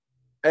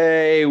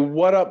Hey,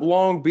 what up,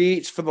 Long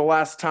Beach? For the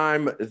last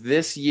time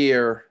this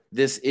year,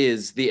 this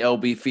is the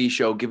LB Fee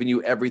Show, giving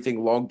you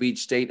everything Long Beach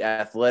State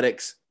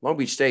athletics. Long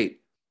Beach State,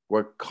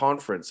 where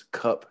Conference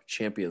Cup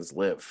champions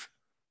live.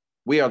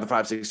 We are the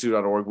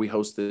 562.org. We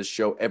host this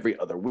show every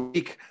other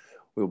week.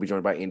 We will be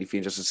joined by Andy Fee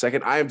in just a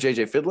second. I am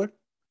JJ Fiddler.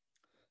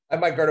 I'm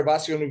Mike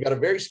Gardabasio, and we've got a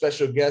very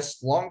special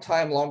guest,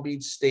 longtime Long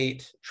Beach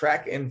State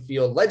track and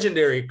field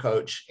legendary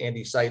coach,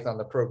 Andy Sythe, on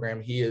the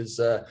program. He is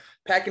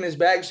packing his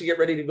bags to get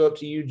ready to go up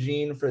to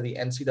Eugene for the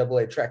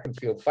NCAA track and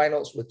field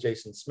finals with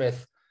Jason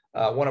Smith,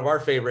 one of our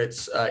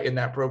favorites in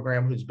that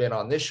program who's been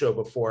on this show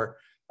before.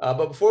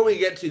 But before we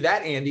get to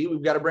that, Andy,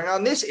 we've got to bring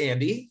on this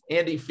Andy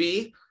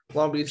Fee,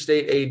 Long Beach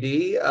State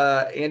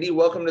AD. Andy,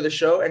 welcome to the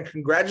show, and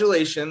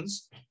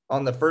congratulations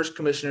on the first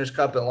Commissioner's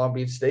Cup at Long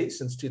Beach State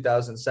since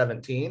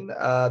 2017.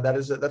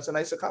 That's a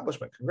nice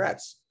accomplishment.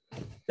 Congrats.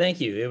 Thank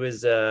you. It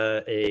was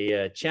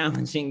a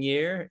challenging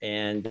year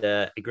and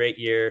a great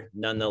year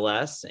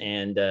nonetheless.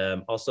 And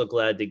also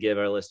glad to give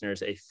our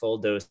listeners a full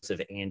dose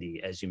of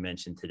Andy, as you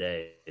mentioned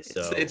today.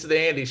 So it's the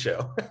Andy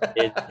show.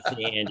 It's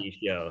the Andy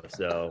show.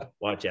 So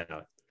watch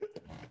out.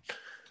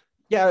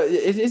 Yeah,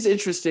 it is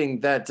interesting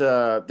that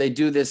they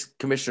do this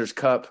Commissioner's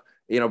Cup.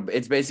 You know,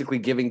 it's basically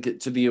giving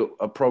to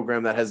a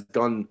program that has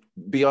gone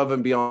above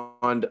and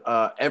beyond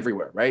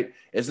everywhere, right?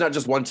 It's not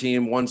just one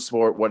team, one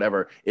sport,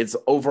 whatever. It's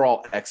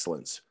overall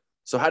excellence.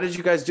 So how did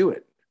you guys do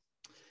it?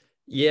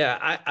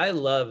 Yeah, I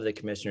love the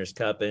Commissioner's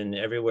Cup, and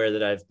everywhere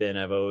that I've been,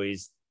 I've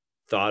always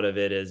thought of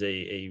it as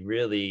a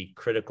really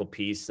critical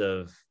piece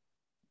of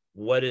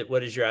what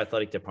is your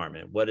athletic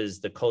department? What is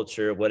the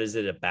culture? What is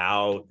it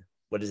about?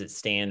 What does it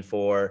stand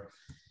for?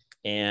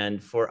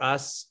 And for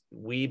us,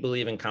 we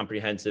believe in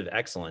comprehensive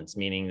excellence,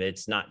 meaning that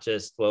it's not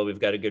just, well, we've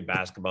got a good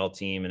basketball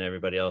team and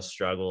everybody else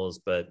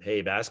struggles, but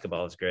hey,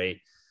 basketball is great.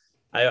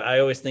 I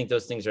always think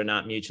those things are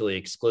not mutually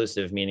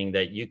exclusive, meaning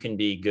that you can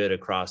be good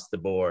across the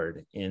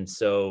board. And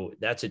so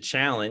that's a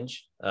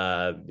challenge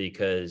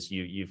because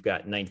you've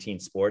got 19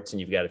 sports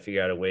and you've got to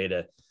figure out a way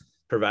to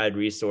provide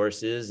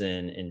resources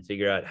and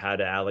figure out how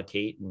to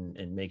allocate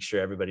and make sure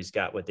everybody's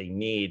got what they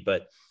need.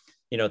 But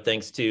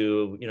thanks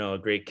to, a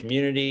great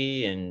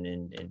community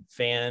and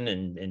fan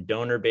and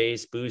donor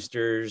base,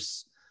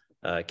 boosters,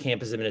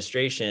 campus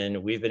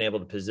administration, we've been able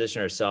to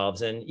position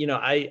ourselves. And,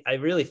 I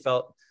really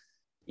felt,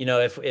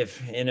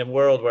 if in a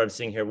world where I'm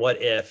sitting here,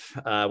 what if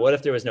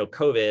there was no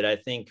COVID? I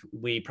think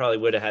we probably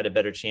would have had a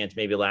better chance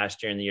maybe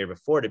last year and the year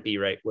before to be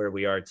right where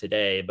we are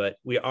today. But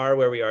we are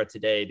where we are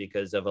today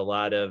because of a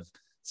lot of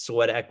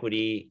sweat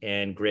equity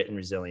and grit and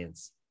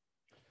resilience.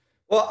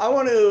 Well, I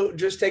want to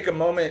just take a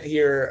moment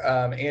here,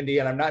 Andy,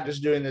 and I'm not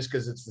just doing this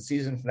because it's the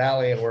season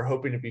finale and we're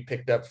hoping to be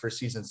picked up for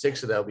season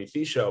 6 of the LB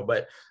Fee Show,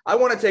 but I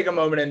want to take a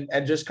moment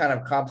and just kind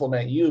of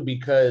compliment you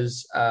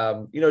because,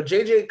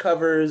 JJ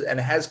covers and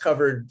has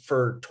covered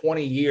for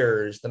 20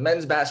 years the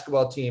men's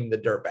basketball team, the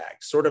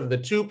Dirtbags, sort of the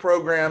two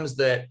programs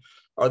that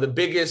are the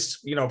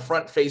biggest,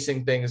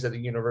 front-facing things at the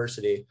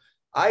university.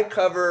 I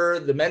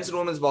cover the men's and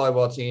women's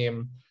volleyball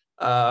team,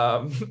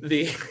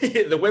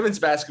 the women's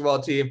basketball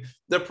team,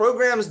 the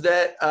programs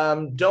that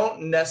don't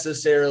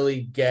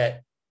necessarily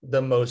get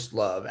the most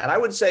love. And I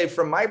would say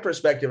from my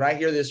perspective, and I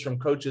hear this from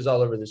coaches all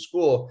over the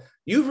school,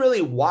 you've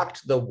really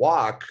walked the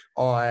walk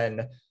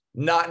on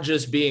not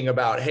just being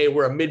about, hey,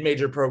 we're a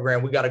mid-major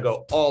program, we got to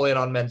go all in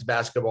on men's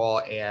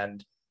basketball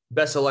and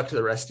best of luck to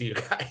the rest of you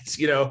guys.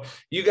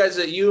 You guys,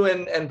 you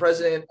and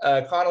President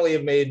Connolly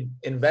have made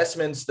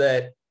investments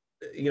that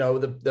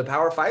the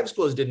Power 5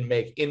 schools didn't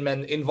make in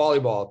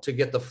volleyball to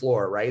get the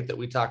floor, right, that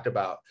we talked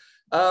about.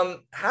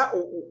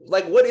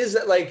 What is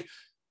it like?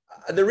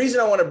 The reason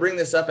I want to bring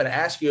this up and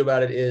ask you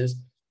about it is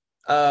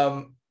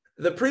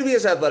the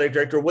previous athletic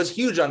director was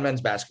huge on men's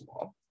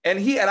basketball. And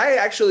I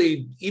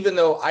actually, even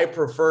though I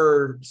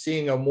prefer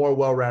seeing a more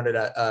well-rounded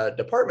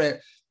department,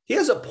 he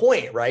has a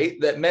point,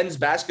 right? That men's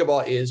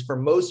basketball is, for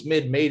most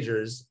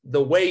mid-majors,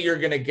 the way you're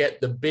going to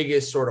get the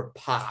biggest sort of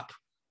pop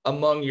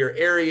among your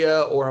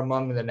area or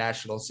among the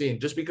national scene,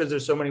 just because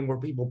there's so many more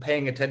people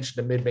paying attention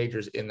to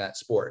mid-majors in that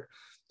sport.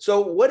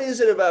 So what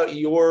is it about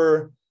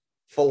your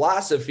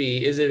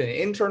philosophy? Is it an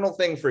internal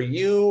thing for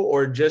you,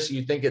 or just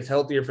you think it's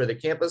healthier for the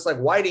campus? Like,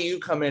 why do you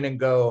come in and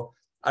go,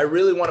 I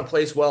really want to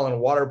place well in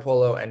water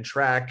polo and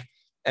track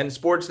and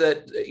sports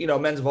that,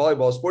 men's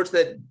volleyball, sports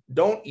that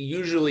don't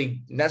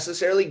usually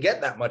necessarily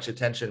get that much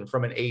attention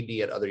from an AD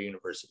at other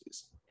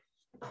universities?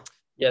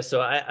 Yeah,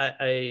 so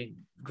I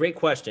great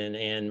question.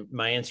 And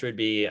my answer would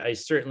be, I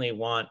certainly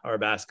want our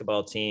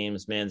basketball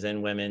teams, men's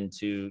and women,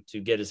 to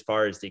get as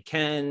far as they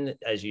can.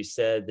 As you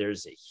said,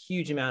 there's a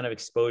huge amount of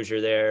exposure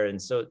there. And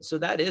so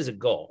that is a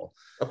goal.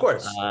 Of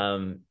course.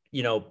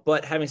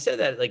 But having said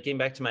that, like getting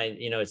back to my,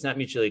 it's not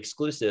mutually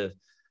exclusive.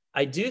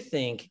 I do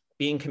think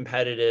being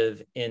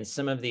competitive in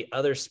some of the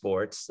other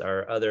sports,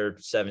 or other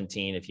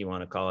 17, if you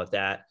want to call it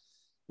that,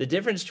 the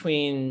difference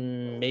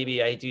between,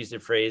 maybe I hate to use the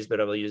phrase,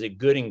 but I will use it,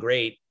 good and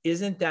great,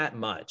 isn't that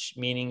much.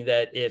 Meaning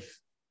that if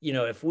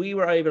we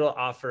were able to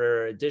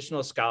offer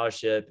additional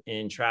scholarship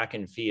in track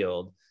and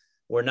field,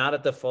 We're not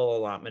at the full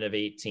allotment of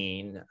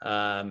 18.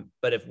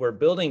 But if we're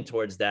building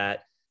towards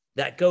that,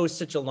 that goes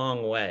such a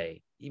long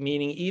way.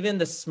 Meaning even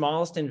the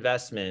smallest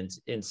investment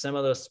in some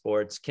of those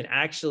sports can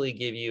actually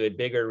give you a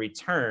bigger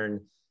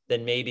return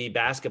than maybe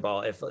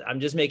basketball. If I'm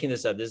just making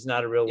this up, this is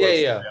not a real world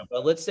scenario,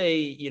 but let's say,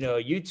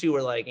 you two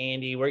were like,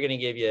 Andy, we're going to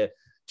give you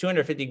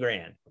 250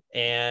 grand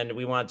and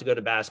we want to go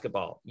to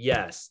basketball.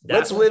 Yes.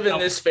 Let's live in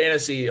this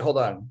fantasy. Hold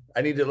on.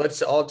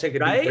 Let's all take a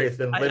deep breath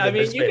and live in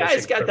this you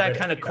guys got that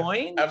kind of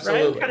coin,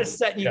 absolutely. Right? I'm kind of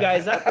setting you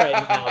guys up right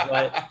now,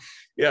 but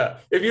yeah.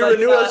 If you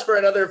renew us for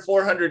another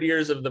 400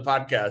 years of the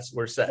podcast,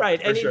 we're set.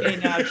 Right. Any day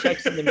now,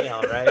 checks in the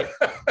mail, right?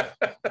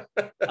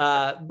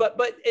 But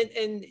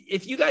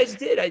if you guys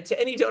did, to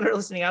any donor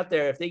listening out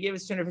there, if they gave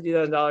us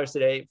 $250,000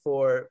 today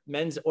for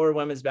men's or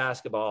women's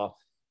basketball,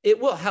 it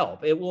will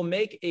help. It will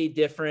make a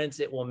difference.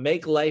 It will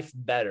make life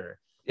better.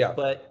 Yeah.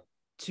 But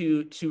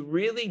to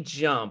really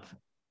jump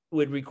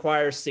would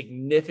require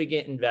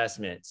significant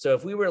investment. So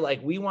if we were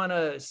like, we want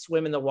to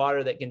swim in the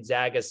water that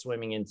Gonzaga is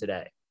swimming in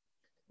today.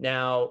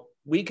 Now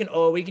we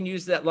can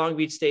use that Long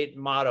Beach State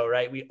motto,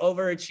 right? We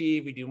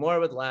overachieve, we do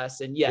more with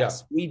less. And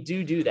yes, we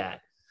do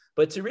that.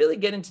 But to really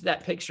get into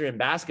that picture in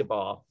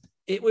basketball,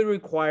 it would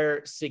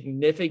require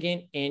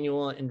significant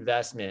annual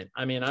investment.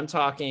 I mean, I'm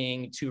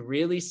talking to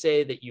really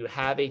say that you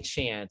have a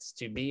chance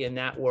to be in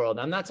that world.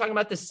 I'm not talking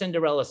about the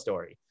Cinderella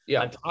story.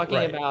 Yeah, I'm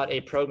talking about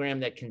a program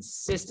that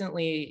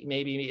consistently,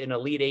 maybe an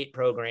Elite Eight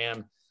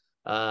program,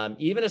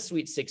 even a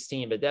Sweet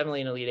 16, but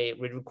definitely an Elite Eight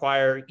would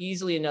require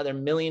easily another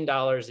 $1 million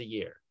a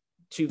year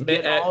to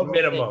get at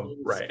minimum, things,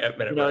 right? At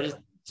minimum, just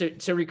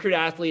to recruit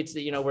athletes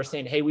that, we're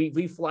saying, hey,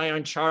 we fly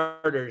on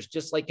charters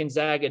just like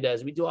Gonzaga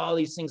does. We do all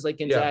these things like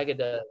Gonzaga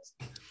does.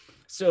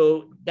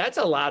 So that's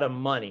a lot of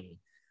money.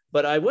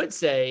 But I would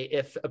say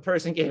if a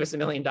person gave us $1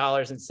 million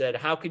and said,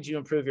 how could you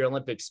improve your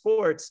Olympic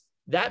sports?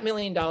 That $1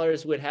 million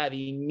would have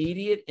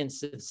immediate and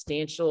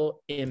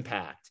substantial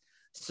impact.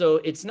 So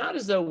it's not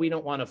as though we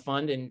don't want to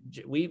fund, and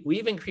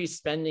we've increased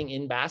spending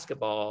in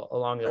basketball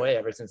along the way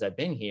ever since I've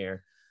been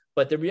here.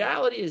 But the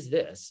reality is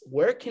this: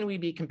 where can we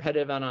be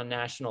competitive on a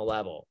national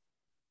level?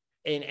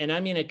 And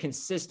I mean a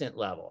consistent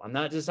level. I'm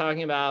not just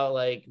talking about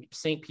like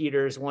St.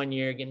 Peter's one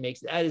year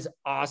that is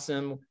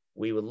awesome.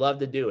 We would love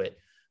to do it.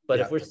 But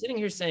if we're sitting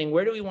here saying,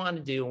 where do we want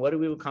to do and what do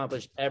we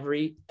accomplish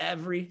every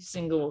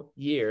single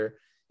year,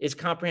 is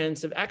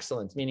comprehensive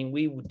excellence, meaning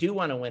we do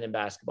want to win in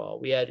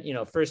basketball. We had,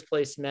 first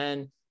place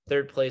men,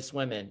 third place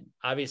women.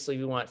 Obviously,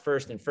 we want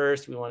first.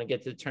 We want to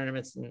get to the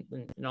tournaments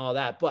and all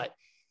that. But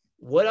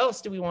what else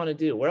do we want to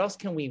do? Where else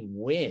can we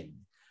win?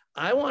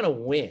 I want to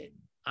win.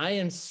 I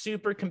am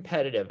super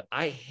competitive.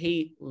 I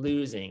hate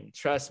losing.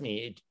 Trust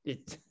me,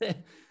 it's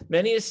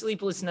many a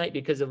sleepless night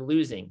because of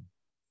losing.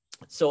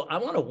 So I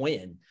want to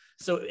win.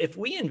 So if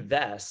we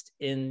invest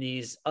in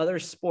these other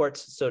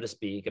sports, so to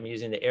speak, I'm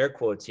using the air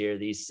quotes here,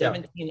 these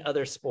 17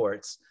 other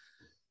sports,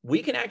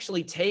 we can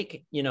actually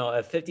take, a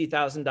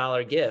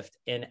 $50,000 gift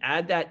and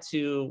add that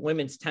to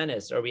women's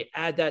tennis, or we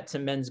add that to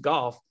men's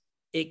golf.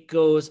 It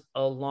goes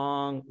a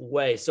long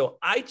way. So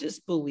I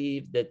just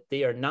believe that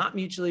they are not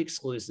mutually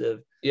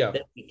exclusive,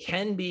 that we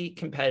can be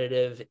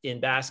competitive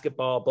in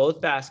basketball, both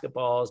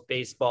basketballs,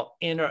 baseball,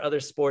 and our other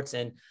sports.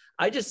 And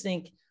I just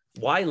think,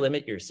 why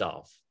limit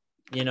yourself?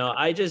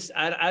 I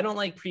don't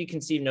like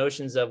preconceived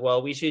notions of,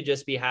 well, we should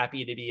just be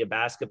happy to be a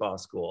basketball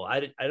school.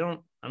 I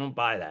don't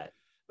buy that.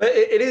 But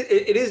it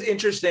is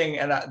interesting,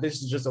 and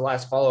this is just the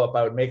last follow-up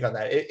I would make on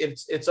that.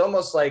 It's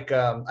almost like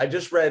I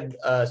just read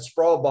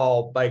Sprawl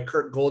Ball by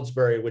Kurt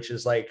Goldsberry, which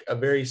is like a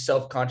very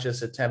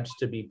self-conscious attempt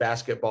to be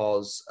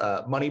basketball's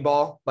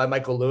Moneyball by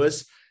Michael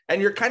Lewis.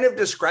 And you're kind of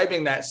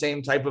describing that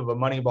same type of a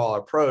Moneyball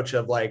approach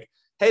of like,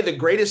 hey, the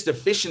greatest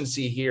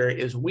efficiency here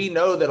is we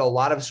know that a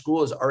lot of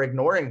schools are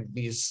ignoring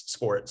these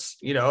sports.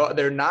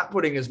 They're not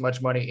putting as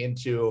much money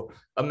into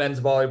a men's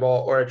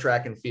volleyball or a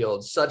track and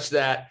field, such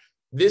that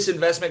this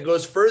investment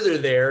goes further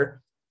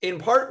there, in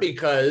part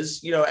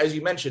because, as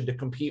you mentioned, to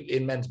compete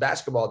in men's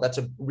basketball, that's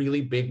a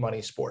really big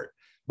money sport,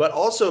 but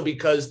also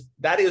because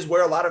that is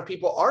where a lot of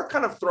people are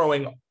kind of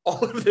throwing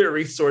all of their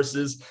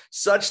resources,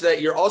 such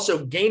that you're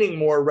also gaining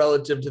more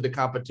relative to the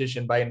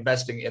competition by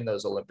investing in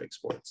those Olympic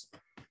sports.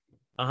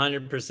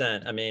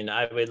 100%. I mean,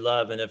 I would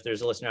love, and if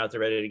there's a listener out there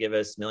ready to give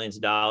us millions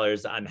of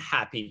dollars, I'm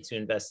happy to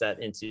invest that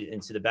into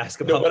the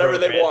basketball. Whatever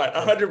program. They want,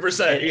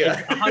 100%.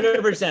 Yeah,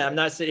 100%. I'm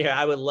not sitting here.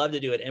 I would love to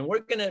do it, and we're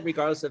gonna,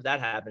 regardless of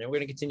that happening, we're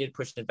gonna continue to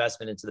push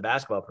investment into the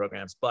basketball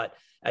programs. But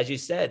as you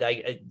said,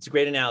 it's a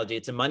great analogy.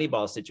 It's a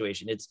Moneyball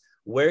situation. It's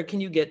where can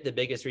you get the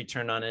biggest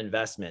return on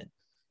investment?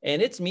 And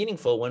it's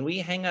meaningful when we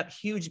hang up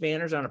huge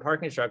banners on a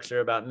parking structure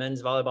about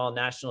men's volleyball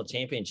national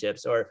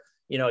championships, or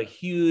a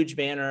huge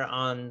banner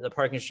on the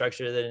parking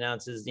structure that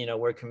announces,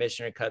 we're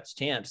Commissioner Cups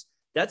champs.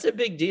 That's a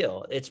big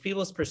deal. It's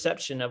people's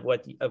perception of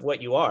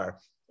what you are.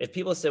 If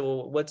people say,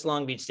 well, what's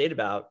Long Beach State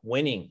about?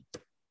 Winning.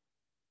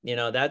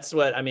 That's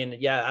what, I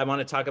mean, I want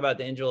to talk about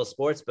the individual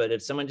sports, but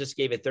if someone just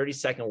gave a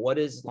 30-second, what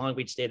is Long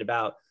Beach State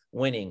about?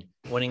 Winning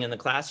in the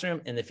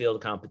classroom, in the field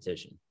of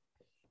competition.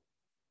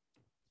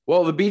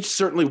 Well, the Beach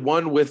certainly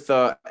won with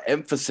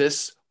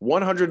emphasis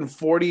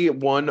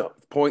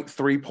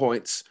 141.3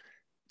 points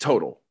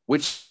total,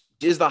 which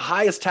is the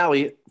highest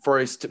tally for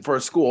a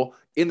school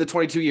in the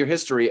 22-year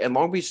history. And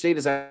Long Beach State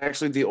is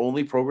actually the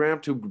only program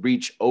to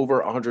reach over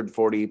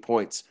 140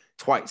 points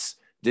twice.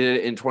 Did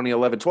it in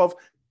 2011-12,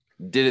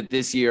 did it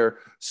this year.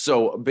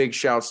 So big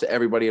shouts to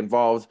everybody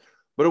involved.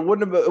 But it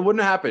wouldn't have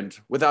happened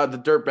without the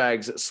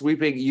Dirtbags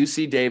sweeping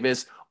UC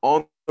Davis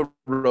on the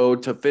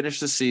road to finish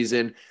the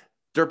season.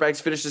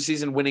 Dirtbags finished the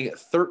season winning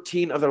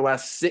 13 of their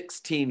last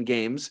 16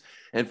 games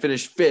and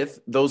finished fifth.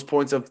 Those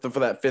points for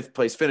that fifth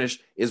place finish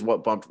is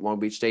what bumped Long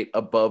Beach State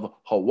above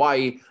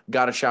Hawaii.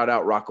 Got to shout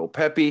out Rocco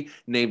Pepe,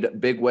 named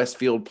Big West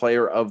Field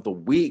Player of the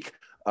Week.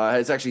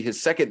 It's actually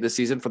his second this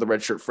season for the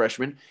redshirt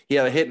freshman. He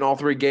had a hit in all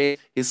 3 games.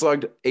 He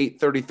slugged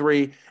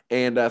 .833,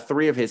 and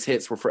 3 of his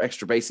hits were for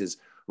extra bases.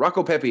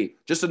 Rocco Pepe,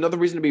 just another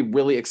reason to be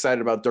really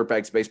excited about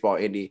Dirtbags baseball,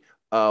 Andy.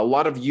 A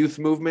lot of youth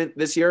movement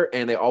this year,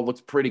 and they all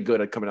looked pretty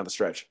good at coming down the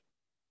stretch.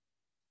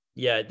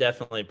 Yeah,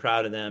 definitely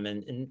proud of them.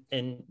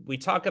 And we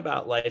talk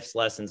about life's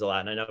lessons a lot.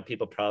 And I know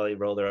people probably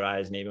roll their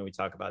eyes maybe when we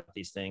talk about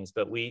these things,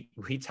 but we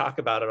talk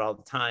about it all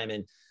the time.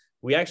 And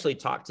we actually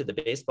talked to the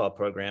baseball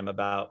program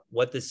about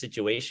what the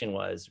situation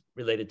was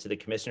related to the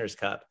Commissioner's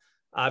Cup.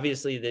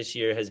 Obviously, this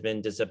year has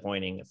been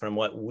disappointing from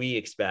what we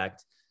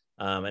expect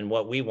and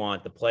what we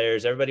want. The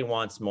players, everybody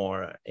wants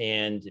more.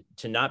 And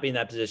to not be in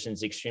that position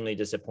is extremely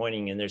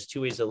disappointing. And there's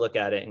 2 ways to look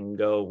at it and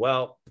go,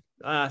 well,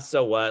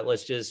 so what?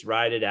 Let's just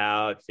ride it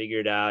out, figure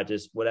it out.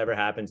 Just whatever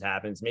happens,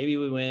 happens. Maybe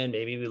we win,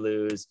 maybe we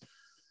lose.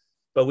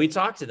 But we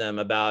talked to them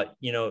about,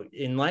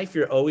 in life,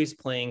 you're always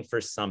playing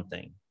for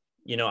something.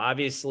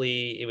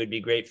 Obviously it would be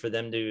great for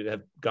them to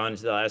have gone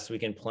to the last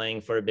weekend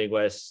playing for a Big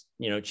West,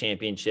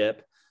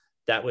 championship.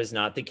 That was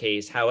not the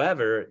case.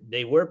 However,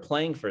 they were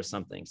playing for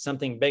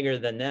something bigger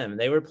than them.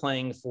 They were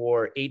playing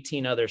for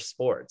 18 other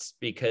sports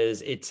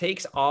because it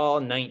takes all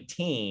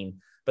 19.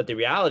 But the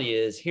reality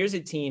is, here's a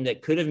team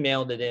that could have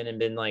mailed it in and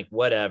been like,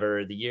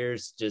 whatever, the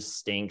year's just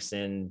stinks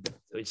and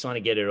we just want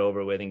to get it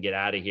over with and get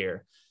out of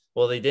here.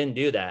 Well, they didn't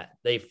do that.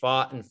 They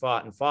fought and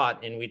fought and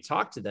fought. And we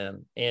talked to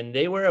them and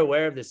they were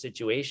aware of the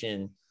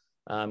situation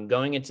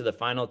going into the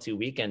final 2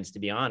 weekends, to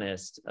be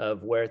honest,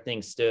 of where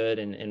things stood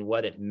and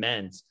what it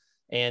meant.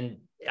 And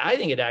I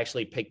think it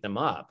actually picked them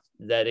up,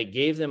 that it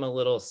gave them a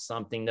little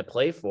something to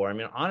play for. I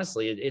mean,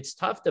 honestly, it's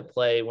tough to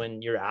play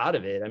when you're out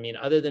of it. I mean,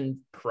 other than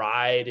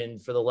pride and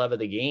for the love of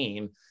the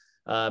game.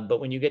 But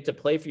when you get to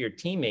play for your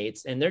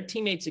teammates and their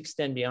teammates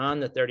extend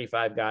beyond the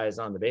 35 guys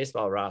on the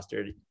baseball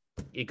roster,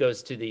 it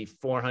goes to the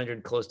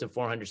 400, close to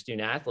 400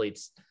 student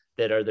athletes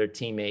that are their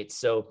teammates.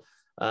 So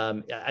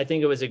I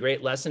think it was a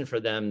great lesson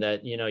for them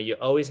that, you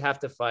always have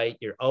to fight.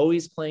 You're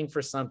always playing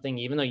for something,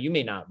 even though you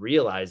may not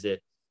realize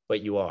it,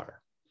 but you are.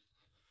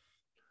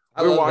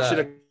 We're watching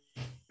a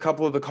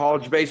couple of the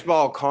college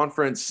baseball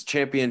conference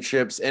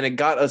championships, and it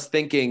got us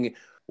thinking,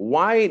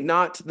 why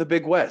not the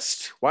Big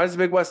West? Why does the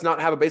Big West not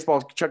have a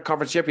baseball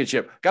conference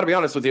championship? Got to be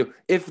honest with you.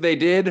 If they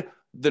did,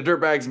 the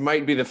Dirtbags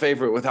might be the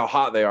favorite with how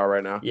hot they are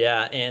right now.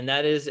 Yeah, and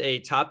that is a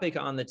topic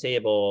on the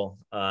table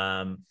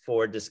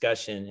for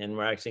discussion, and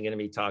we're actually going to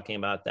be talking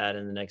about that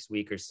in the next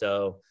week or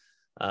so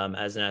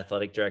as an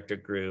athletic director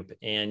group.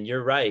 And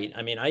you're right.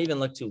 I mean, I even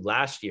looked to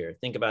last year.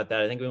 Think about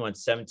that. I think we won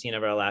 17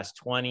 of our last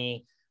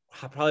 20.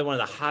 Probably one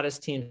of the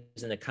hottest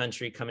teams in the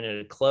country coming in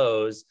to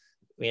close.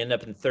 We end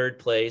up in 3rd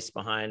place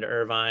behind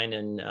Irvine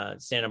and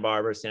Santa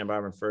Barbara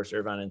in first,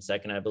 Irvine in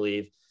second, I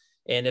believe.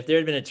 And if there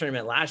had been a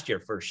tournament last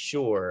year, for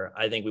sure,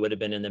 I think we would have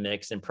been in the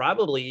mix and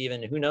probably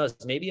even, who knows,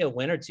 maybe a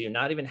win or two,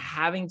 not even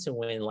having to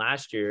win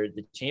last year.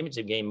 The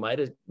championship game might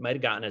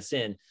have gotten us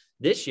in.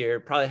 This year,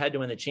 probably had to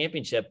win the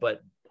championship, but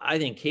I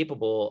think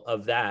capable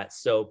of that.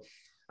 So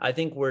I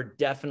think we're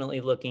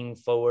definitely looking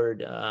forward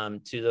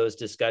to those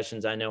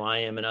discussions. I know I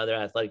am, and other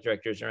athletic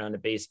directors around a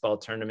baseball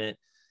tournament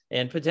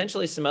and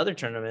potentially some other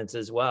tournaments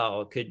as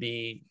well. It could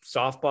be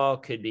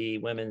softball, could be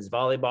women's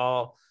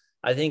volleyball.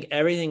 I think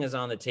everything is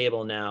on the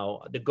table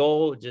now. The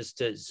goal,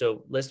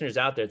 so listeners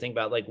out there, think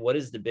about what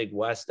is the Big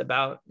West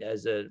about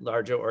as a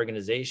larger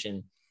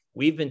organization?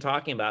 We've been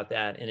talking about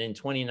that. And in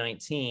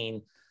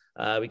 2019,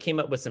 we came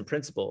up with some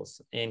principles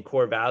and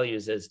core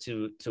values as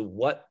to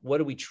what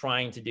are we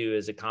trying to do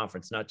as a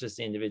conference, not just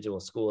the individual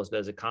schools, but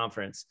as a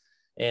conference.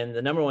 And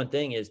the number one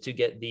thing is to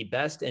get the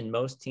best and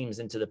most teams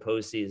into the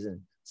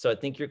postseason. So I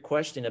think your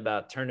question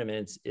about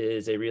tournaments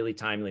is a really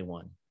timely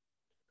one.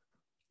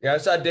 Yeah, I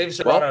saw Dave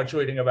Serrano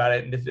tweeting about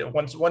it, and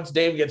once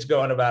Dave gets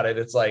going about it,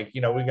 it's like,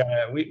 we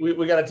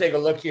gotta take a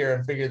look here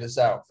and figure this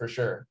out for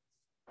sure.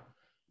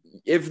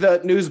 If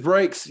the news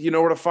breaks, you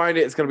know where to find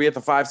it. It's going to be at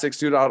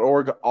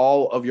the562.org,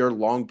 all of your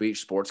Long Beach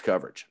sports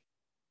coverage.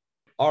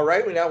 All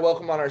right, we now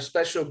welcome on our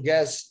special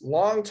guest,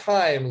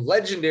 longtime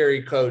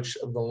legendary coach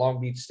of the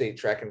Long Beach State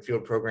track and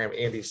field program,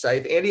 Andy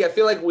Sythe. Andy, I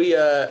feel like we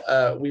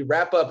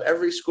wrap up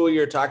every school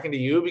year talking to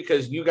you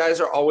because you guys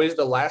are always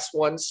the last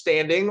one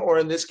standing, or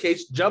in this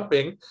case,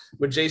 jumping,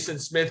 with Jason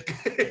Smith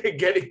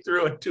getting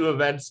through in 2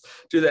 events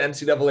to the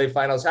NCAA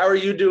finals. How are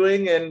you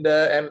doing, and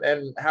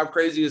how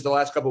crazy has the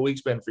last couple of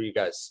weeks been for you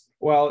guys?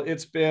 Well,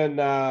 it's been,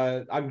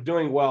 I'm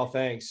doing well,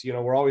 thanks. You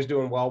know, we're always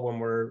doing well when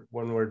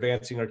we're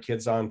advancing our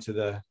kids on to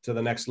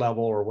the next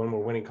level, or when we're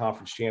winning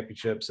conference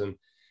championships.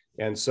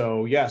 And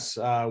so, yes,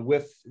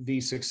 with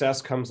the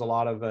success comes a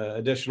lot of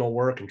additional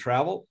work and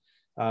travel.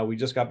 We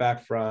just got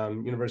back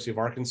from University of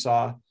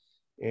Arkansas,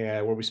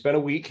 and where we spent a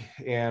week,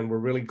 and we're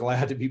really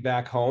glad to be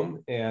back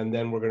home. And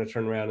then we're going to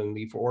turn around and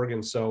leave for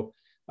Oregon. So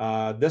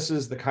this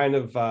is the kind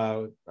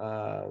of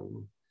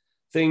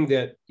thing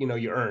that, you know,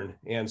 you earn.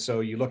 And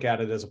so you look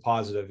at it as a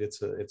positive.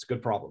 It's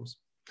good problems.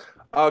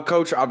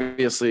 Coach,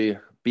 obviously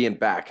being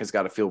back has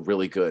got to feel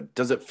really good.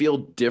 Does it feel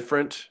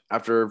different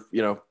after,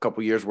 you know, a couple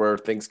of years where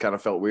things kind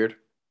of felt weird?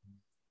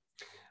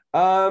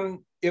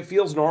 It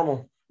feels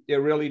normal. It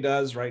really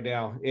does right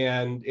now.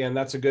 And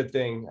that's a good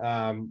thing.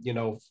 You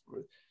know,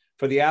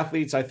 for the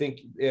athletes, I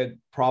think it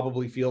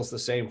probably feels the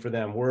same for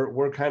them.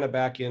 We're kind of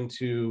back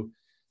into,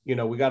 you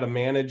know, we got to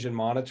manage and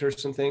monitor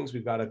some things.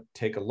 We've got to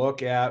take a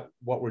look at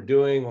what we're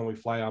doing when we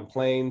fly on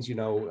planes, you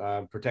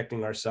know,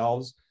 protecting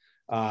ourselves.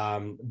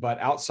 But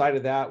outside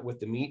of that, with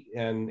the meet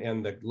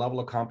and the level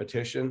of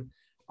competition,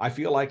 I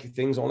feel like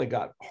things only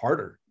got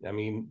harder. I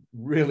mean,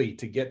 really,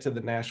 to get to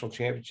the national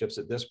championships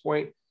at this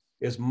point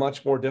is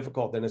much more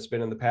difficult than it's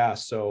been in the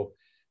past. So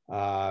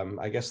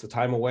I guess the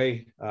time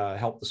away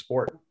helped the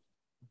sport.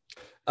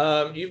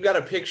 You've got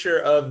a picture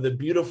of the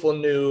beautiful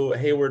new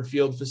Hayward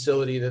Field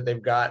facility that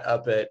they've got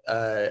up at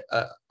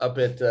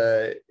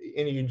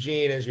in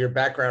Eugene as your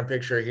background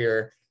picture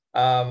here.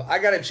 I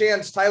got a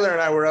chance. Tyler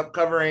and I were up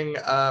covering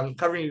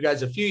you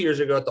guys a few years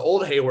ago at the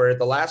old Hayward,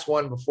 the last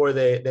one before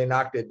they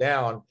knocked it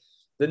down.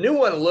 The new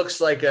one looks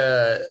like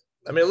it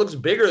looks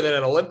bigger than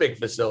an Olympic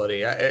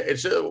facility.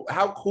 It's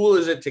how cool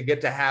is it to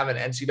get to have an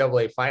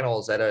NCAA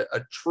finals at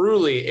a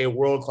truly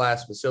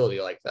world-class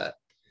facility like that?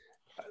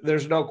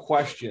 There's no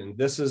question.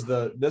 This is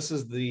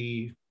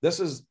the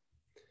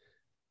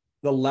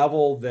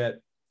level that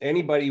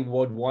anybody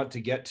would want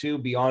to get to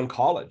beyond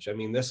college. I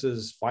mean, this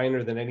is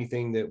finer than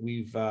anything that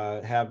we've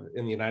have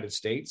in the United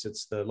States.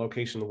 It's the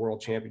location of the World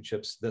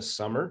Championships this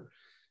summer.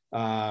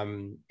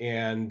 And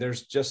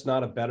there's just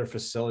not a better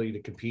facility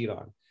to compete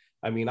on.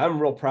 I mean, I'm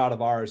real proud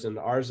of ours, and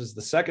ours is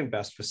the second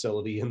best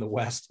facility in the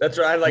West. That's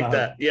right. I like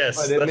that. Yes.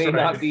 But it may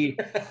not be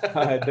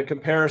the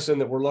comparison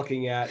that we're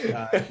looking at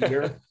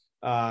here.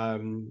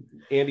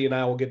 Andy and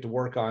I will get to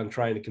work on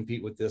trying to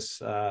compete with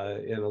this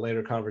in a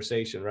later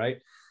conversation,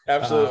 right?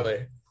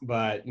 Absolutely.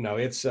 But you know,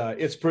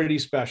 it's pretty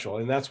special,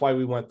 and that's why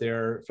we went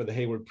there for the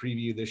Hayward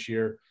preview this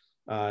year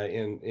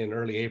in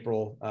early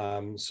April,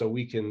 so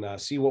we can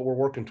see what we're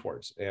working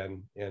towards,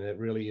 and it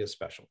really is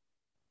special.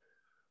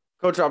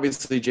 Coach,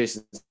 obviously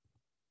Jason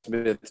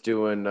Smith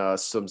doing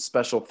some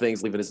special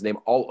things, leaving his name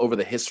all over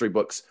the history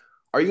books.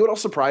 Are you at all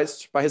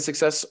surprised by his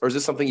success, or is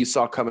this something you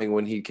saw coming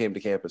when he came to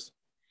campus?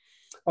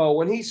 Oh,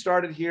 when he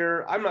started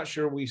here, I'm not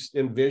sure we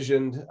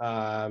envisioned,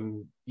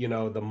 you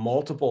know, the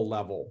multiple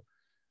level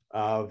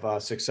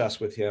of success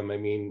with him. I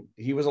mean,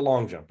 he was a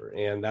long jumper,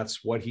 and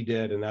that's what he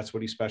did, and that's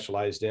what he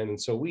specialized in. And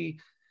so we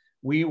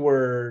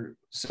were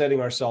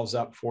setting ourselves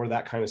up for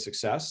that kind of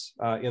success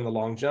in the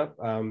long jump.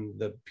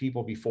 The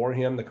people before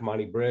him, the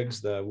Kamani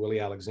Briggs, the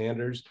Willie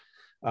Alexanders,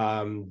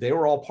 they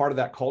were all part of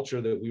that culture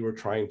that we were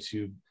trying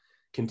to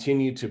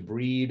continue to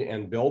breed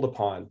and build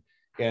upon.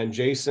 And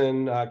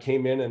Jason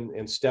came in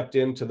and stepped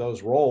into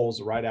those roles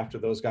right after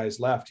those guys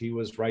left. He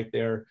was right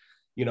there,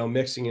 you know,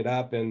 mixing it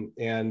up.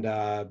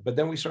 But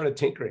then we started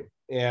tinkering,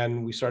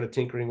 and we started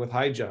tinkering with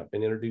high jump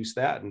and introduced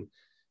that. And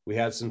we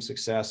had some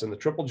success in the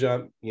triple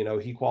jump. You know,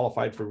 he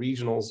qualified for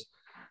regionals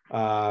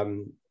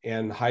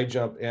and high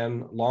jump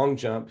and long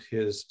jump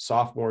his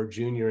sophomore,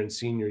 junior, and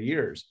senior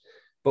years.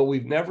 But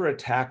we've never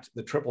attacked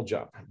the triple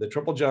jump. The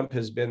triple jump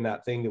has been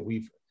that thing that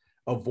we've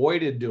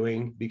avoided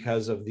doing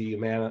because of the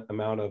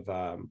amount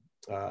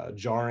of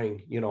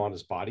jarring, you know, on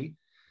his body.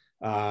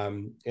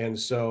 And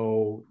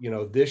so, you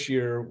know, this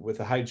year with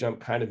the high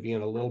jump kind of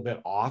being a little bit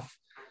off,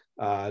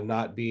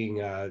 not being,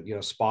 you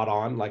know, spot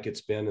on like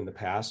it's been in the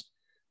past,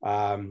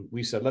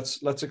 we said,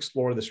 let's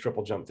explore this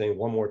triple jump thing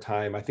one more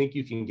time. I think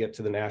you can get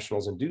to the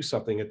nationals and do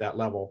something at that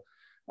level.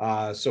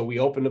 So we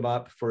opened him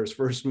up for his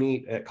first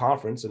meet at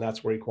conference, and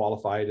that's where he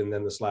qualified. And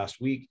then this last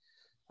week,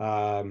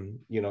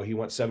 you know, he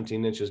went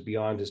 17 inches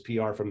beyond his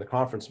PR from the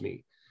conference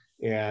meet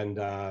and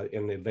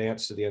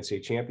advanced to the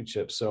NCAA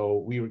Championship. So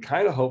we would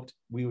kind of hoped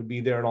we would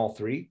be there in all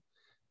three.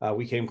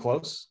 We came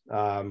close.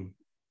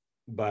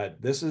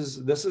 But this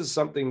is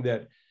something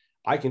that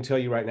I can tell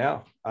you right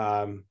now.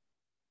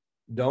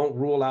 Don't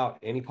rule out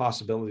any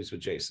possibilities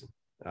with Jason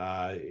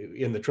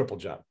in the triple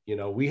jump. You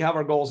know, we have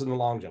our goals in the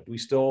long jump. We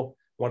still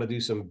want to do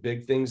some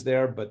big things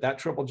there, but that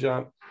triple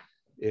jump,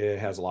 it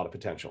has a lot of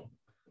potential.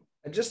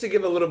 And just to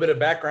give a little bit of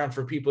background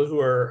for people who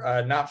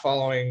are not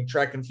following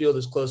track and field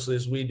as closely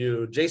as we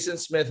do, Jason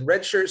Smith,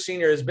 redshirt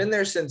senior, has been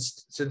there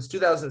since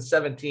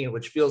 2017,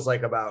 which feels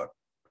like about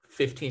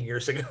 15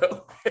 years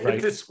ago right.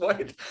 at this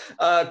point.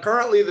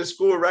 Currently the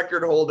school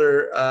record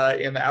holder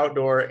in the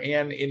outdoor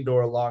and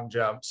indoor long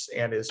jumps,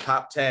 and is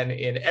top 10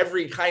 in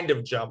every kind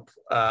of jump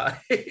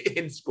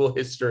in school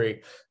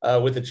history,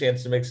 with a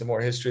chance to make some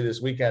more history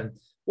this weekend.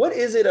 What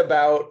is it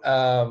about,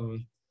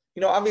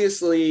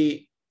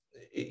 obviously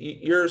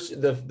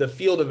the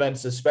field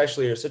events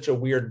especially are such a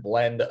weird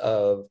blend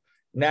of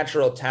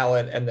natural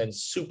talent and then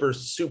super,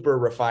 super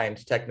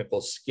refined technical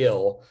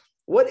skill.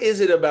 What is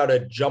it about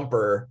a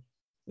jumper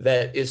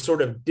that is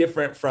sort of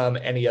different from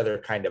any other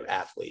kind of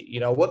athlete?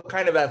 What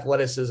kind of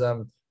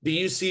athleticism do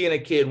you see in a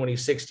kid when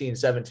he's 16,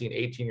 17,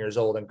 18 years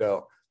old and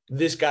go,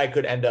 this guy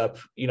could end up,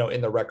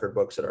 in the record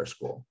books at our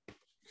school?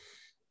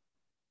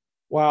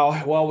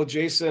 Well, with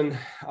Jason,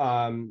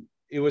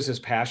 it was his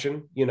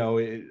passion.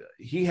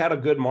 He had a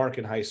good mark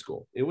in high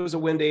school. It was a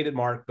wind-aided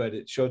mark, but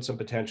it showed some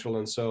potential.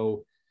 And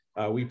so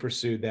we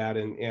pursued that,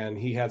 and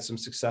he had some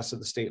success at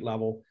the state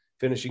level,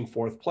 finishing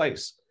 4th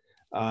place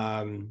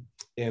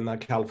in the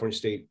California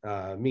State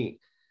meet.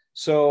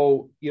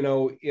 So,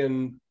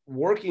 in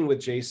working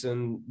with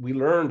Jason, we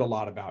learned a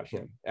lot about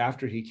him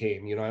after he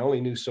came. I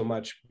only knew so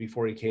much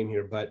before he came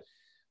here, but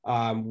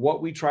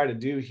what we try to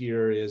do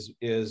here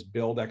is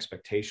build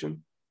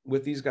expectation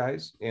with these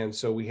guys. And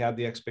so we had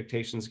the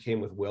expectations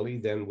came with Willie,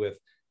 then with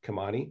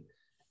Kamani.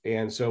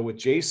 And so with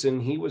Jason,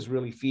 he was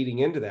really feeding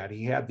into that.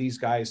 He had these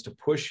guys to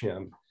push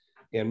him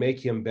and make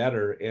him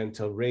better and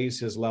to raise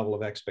his level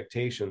of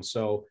expectation.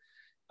 So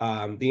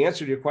the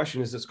answer to your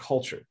question is it's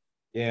culture.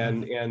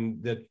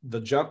 And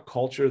the jump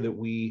culture that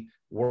we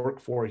work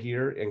for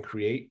here and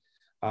create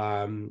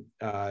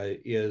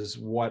is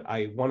what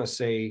I want to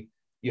say.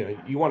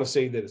 You want to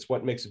say that it's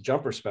what makes a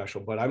jumper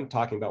special, but I'm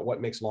talking about what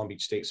makes Long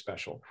Beach State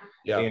special.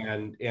 Yeah.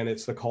 And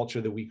it's the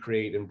culture that we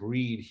create and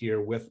breed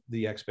here with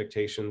the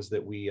expectations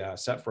that we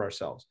set for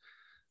ourselves.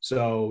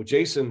 So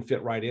Jason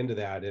fit right into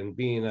that, and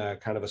being a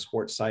kind of a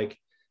sports psych,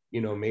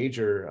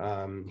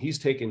 major, he's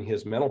taken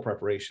his mental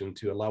preparation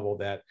to a level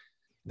that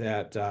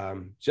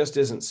just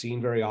isn't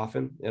seen very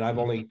often. And I've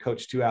only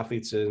coached 2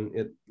 athletes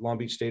at Long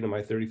Beach State in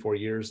my 34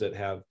 years that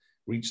have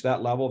reached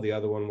that level. The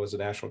other one was a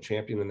national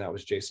champion, and that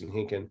was Jason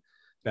Hinken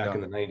back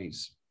in the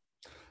 90s.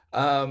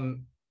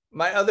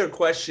 My other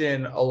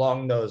question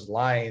along those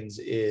lines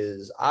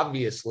is,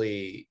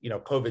 obviously,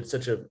 COVID's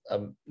such a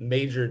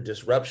major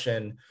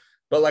disruption,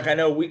 but like, I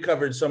know we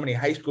covered so many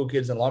high school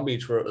kids in Long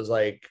Beach where it was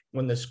like,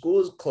 when the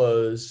schools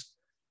closed,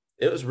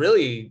 it was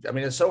really,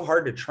 it's so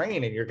hard to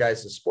train in your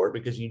guys' sport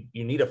because you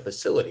need a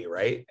facility,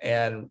 right?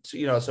 And,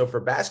 so for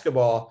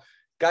basketball,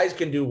 guys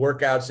can do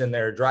workouts in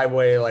their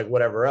driveway, like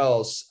whatever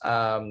else.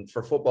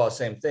 For football,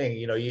 same thing.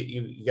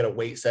 You get a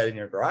weight set in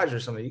your garage or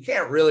something. You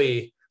can't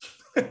really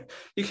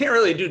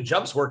do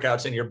jumps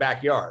workouts in your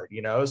backyard,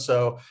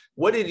 So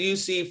what did you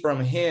see from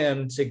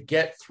him to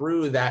get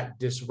through that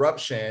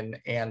disruption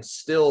and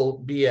still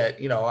be at,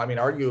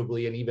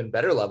 arguably an even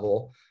better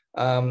level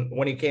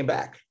when he came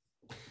back?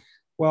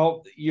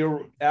 Well,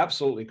 you're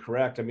absolutely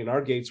correct.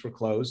 Our gates were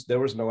closed. There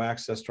was no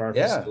access to our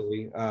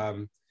facility.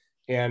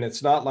 And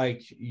it's not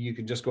like you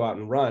can just go out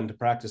and run to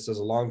practice as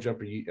a long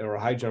jumper or a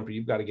high jumper.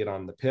 You've got to get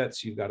on the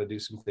pits. You've got to do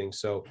some things.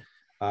 So,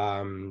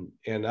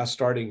 and us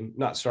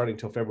not starting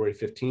till February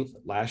 15th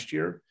last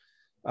year,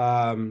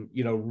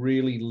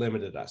 really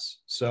limited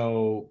us.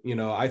 So,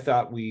 I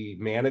thought we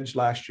managed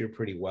last year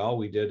pretty well.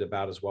 We did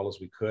about as well as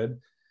we could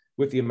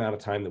with the amount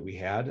of time that we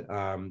had.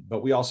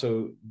 But we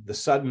also, the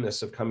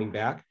suddenness of coming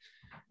back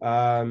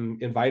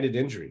invited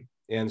injury.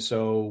 And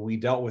so we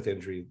dealt with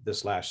injury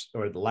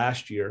the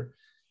last year.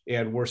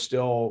 And we're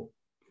still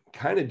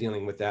kind of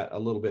dealing with that a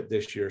little bit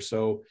this year.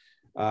 So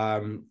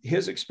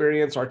his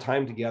experience, our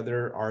time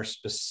together, our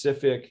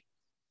specific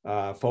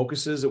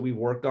focuses that we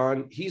worked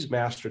on, he's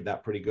mastered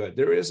that pretty good.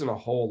 There isn't a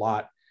whole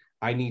lot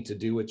I need to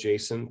do with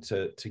Jason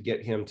to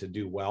get him to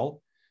do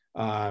well.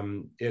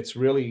 It's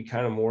really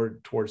kind of more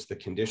towards the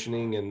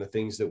conditioning and the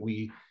things that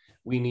we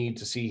need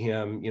to see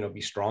him,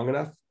 be strong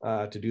enough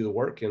to do the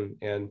work.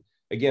 And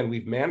again,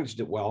 we've managed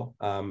it well.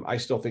 I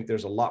still think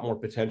there's a lot more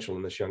potential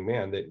in this young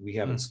man that we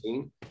haven't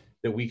seen,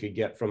 that we could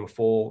get from a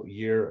full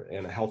year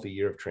and a healthy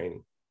year of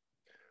training.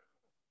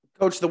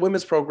 Coach, the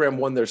women's program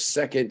won their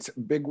second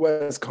Big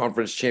West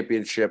Conference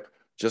championship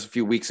just a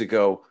few weeks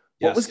ago.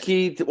 What was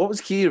key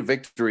to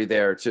victory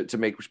there to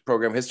make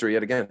program history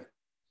yet again?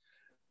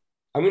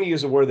 I'm going to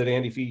use a word that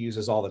Andy Sythe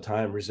uses all the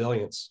time: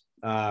 resilience.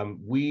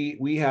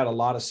 We had a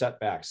lot of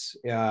setbacks.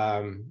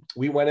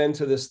 We went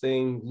into this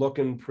thing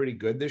looking pretty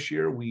good this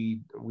year.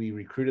 We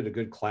recruited a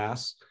good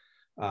class.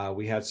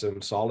 We had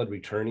some solid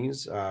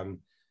returnees.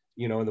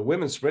 In the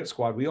women's sprint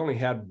squad, we only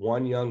had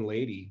one young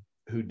lady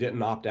who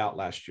didn't opt out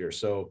last year.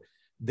 So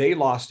they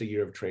lost a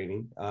year of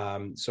training.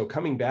 So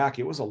coming back,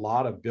 it was a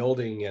lot of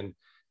building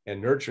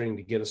and nurturing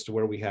to get us to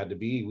where we had to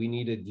be. We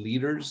needed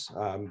leaders,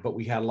 but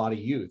we had a lot of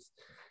youth.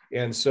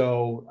 And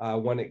so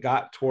when it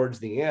got towards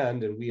the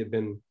end and we had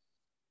been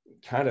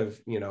kind of,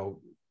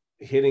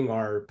 hitting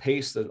our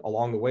pace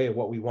along the way of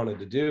what we wanted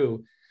to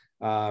do,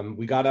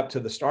 we got up to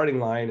the starting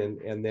line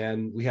and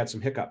then we had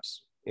some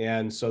hiccups.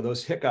 And so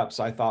those hiccups,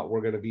 I thought,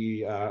 were going to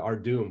be our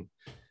doom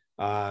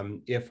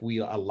if we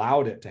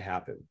allowed it to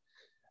happen.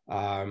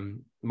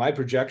 My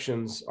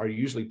projections are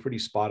usually pretty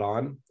spot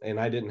on, and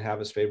I didn't have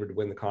us favored to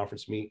win the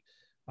conference meet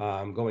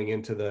going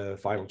into the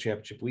final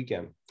championship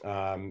weekend.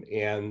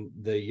 And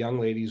the young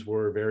ladies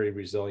were very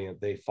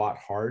resilient. They fought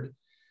hard.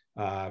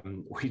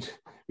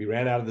 We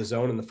ran out of the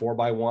zone in the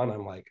 4x1.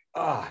 I'm like,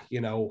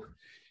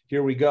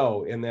 here we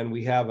go. And then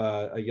we have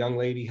a young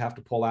lady have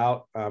to pull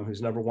out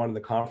who's number one in the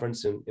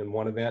conference in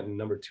one event and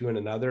number two in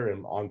another,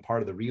 and on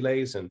part of the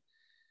relays. And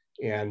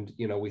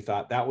we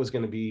thought that was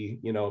going to be,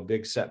 a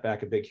big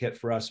setback, a big hit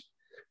for us.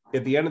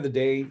 At the end of the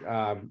day,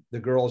 the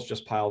girls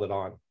just piled it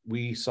on.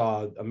 We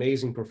saw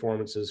amazing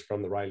performances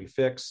from the Riley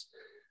Fix,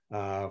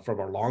 from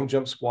our long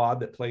jump squad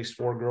that placed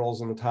 4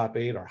 girls in the top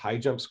 8, our high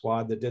jump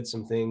squad that did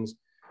some things,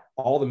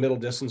 all the middle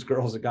distance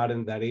girls that got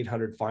into that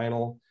 800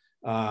 final,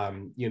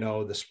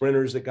 the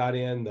sprinters that got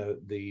in,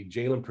 the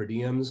Jalen per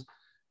diems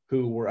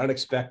who were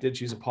unexpected.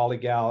 She's a poly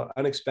gal,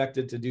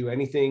 unexpected to do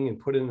anything and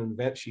put in an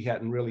event she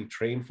hadn't really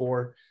trained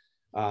for.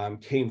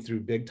 Came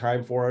through big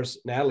time for us.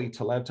 Natalie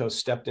Talento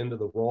stepped into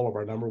the role of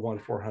our number 1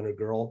 400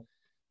 girl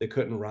that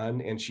couldn't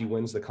run, and she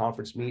wins the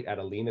conference meet at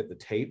a lean at the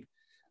tape.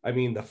 I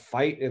mean, the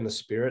fight and the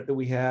spirit that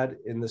we had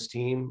in this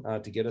team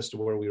to get us to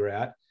where we were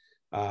at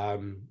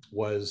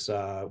was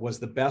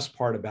the best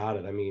part about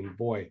it. I mean,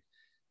 boy,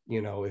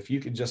 if you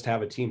could just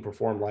have a team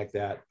perform like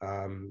that,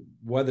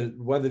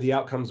 whether the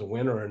outcome's a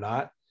winner or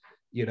not,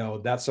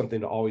 that's something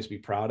to always be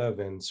proud of.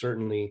 And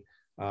certainly,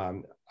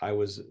 I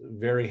was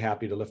very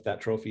happy to lift that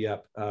trophy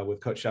up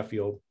with Coach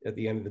Sheffield at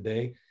the end of the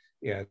day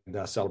and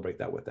celebrate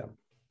that with them.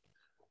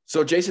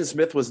 So Jason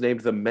Smith was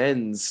named the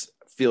men's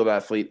field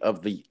athlete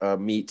of the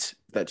meet,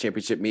 that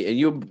championship meet. And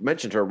you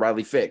mentioned her,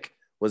 Riley Fick,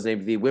 was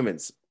named the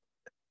women's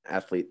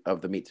athlete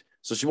of the meet.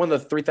 So she won the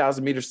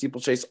 3,000 meter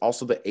steeplechase,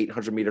 also the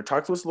 800 meter.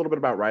 Talk to us a little bit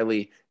about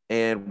Riley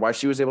and why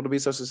she was able to be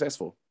so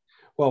successful.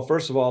 Well,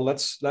 first of all,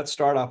 let's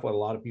start off what a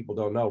lot of people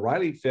don't know.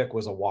 Riley Fick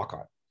was a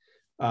walk-on.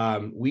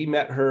 We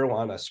met her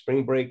on a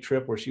spring break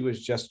trip where she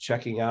was just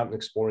checking out and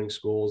exploring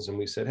schools. And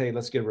we said, hey,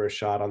 let's give her a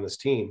shot on this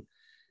team.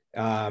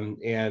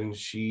 And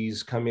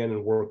she's come in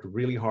and worked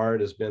really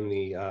hard, has been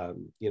the,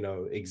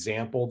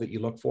 example that you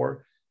look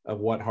for of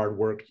what hard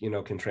work,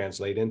 can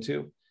translate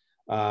into.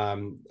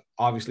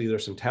 Obviously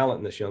there's some talent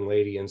in this young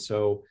lady. And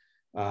so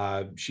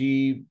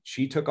she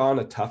took on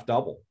a tough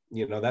double.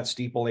 That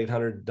steeple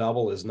 800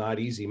 double is not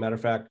easy. Matter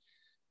of fact,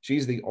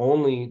 she's the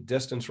only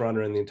distance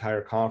runner in the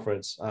entire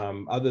conference,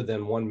 other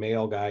than one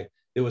male guy,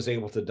 that was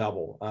able to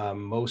double.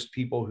 Most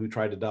people who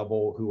tried to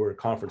double, who were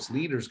conference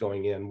leaders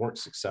going in, weren't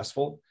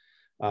successful.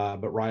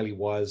 But Riley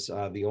was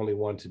the only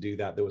one to do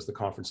that. That was the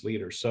conference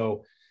leader.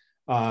 So,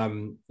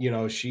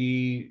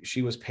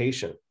 she was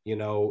patient.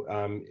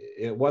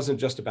 It wasn't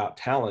just about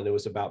talent. It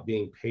was about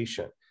being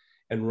patient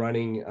and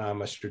running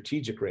a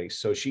strategic race.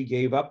 So she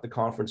gave up the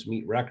conference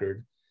meet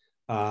record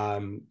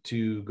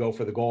to go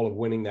for the goal of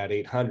winning that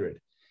 800.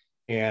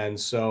 And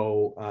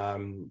so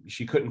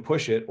she couldn't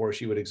push it, or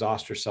she would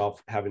exhaust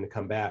herself having to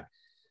come back.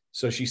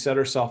 So she set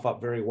herself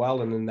up very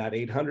well. And in that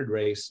 800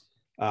 race,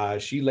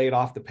 she laid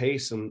off the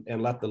pace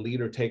and let the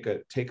leader take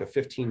a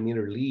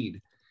 15-meter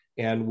lead.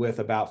 And with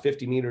about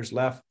 50 meters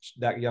left,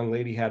 that young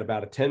lady had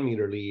about a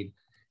 10-meter lead.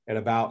 And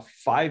about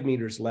 5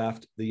 meters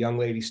left, the young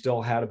lady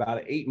still had about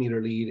an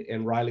 8-meter lead.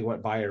 And Riley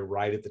went by her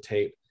right at the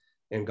tape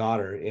and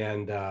got her.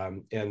 And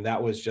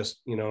that was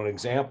just, an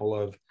example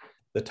of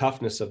the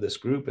toughness of this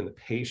group and the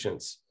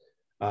patience.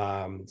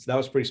 So that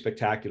was pretty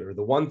spectacular.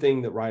 The one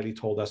thing that Riley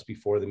told us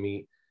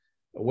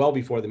well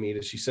before the meet,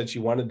 is she said she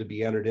wanted to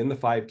be entered in the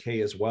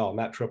 5K as well. And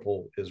that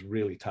triple is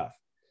really tough.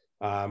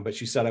 But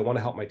she said, I want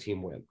to help my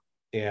team win.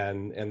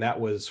 And that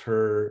was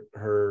her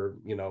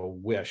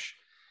wish.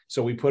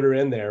 So we put her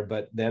in there.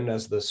 But then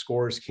as the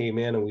scores came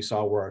in and we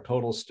saw where our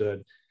total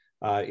stood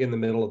in the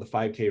middle of the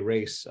 5K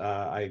race,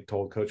 I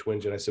told Coach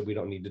Winget, I said, we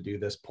don't need to do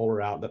this. Pull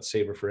her out. Let's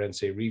save her for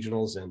NCAA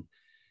regionals.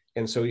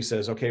 And so he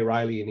says, okay,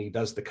 Riley, and he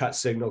does the cut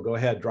signal, go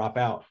ahead, drop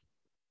out.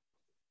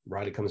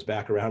 Riley comes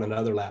back around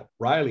another lap.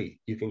 Riley,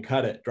 you can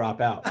cut it,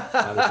 drop out.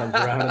 Riley comes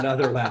around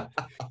another lap,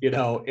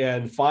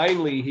 and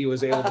finally he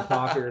was able to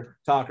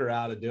talk her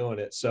out of doing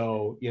it.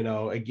 So,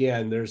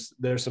 again,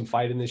 there's some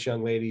fight in this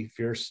young lady,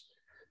 fierce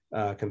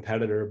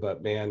competitor,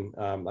 but man,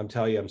 I'm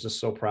telling you, I'm just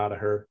so proud of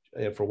her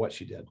for what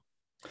she did.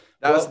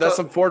 That's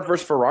some Ford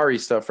versus Ferrari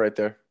stuff right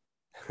there.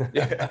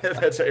 Yeah,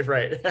 that's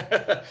right.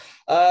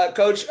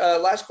 Coach,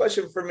 last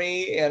question for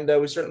me, and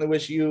we certainly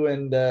wish you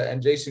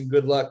and Jason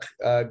good luck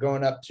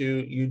going up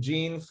to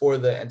Eugene for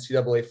the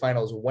NCAA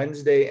finals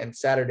Wednesday and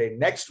Saturday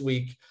next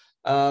week.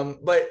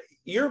 But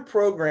your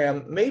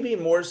program, maybe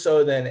more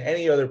so than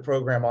any other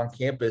program on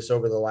campus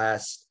over the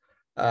last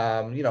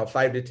 5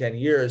 to 10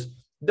 years,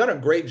 done a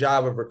great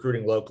job of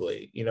recruiting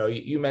locally.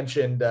 You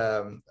mentioned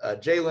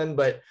Jalen,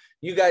 but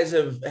you guys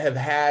have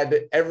had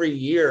every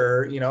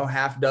year,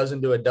 half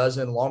dozen to a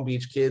dozen Long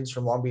Beach kids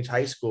from Long Beach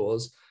high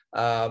schools.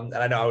 And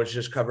I know I was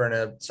just covering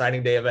a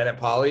signing day event at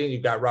Poly, and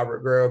you've got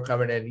Robert Guerrero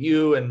coming in,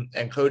 you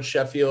and Coach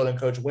Sheffield and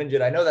Coach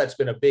Winget. I know that's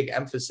been a big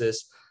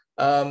emphasis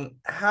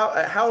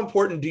How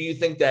important do you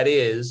think that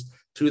is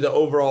to the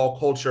overall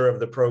culture of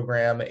the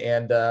program,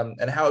 and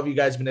how have you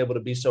guys been able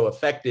to be so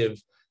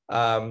effective?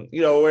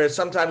 Where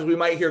sometimes we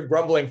might hear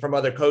grumbling from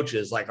other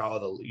coaches, like,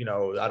 oh,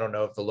 I don't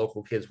know if the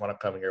local kids want to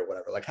come here or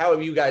whatever. Like, how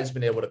have you guys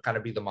been able to kind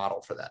of be the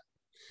model for that?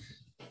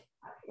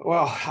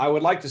 Well, I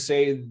would like to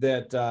say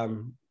that,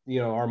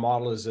 our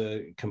model is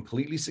a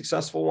completely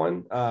successful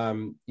one.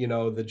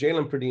 The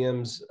Jalen per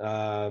diems,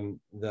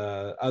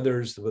 the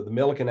others, the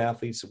Millikan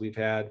athletes that we've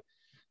had,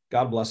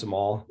 God bless them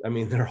all. I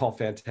mean, they're all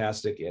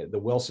fantastic. The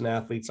Wilson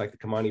athletes like the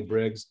Kamani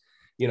Briggs,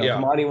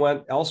 Kamani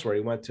went elsewhere.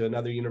 He went to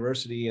another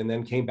university and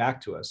then came back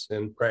to us.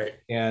 And right.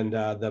 And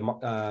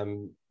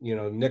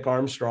Nick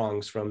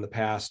Armstrongs from the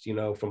past,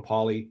 from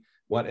Poly,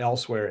 went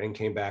elsewhere and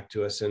came back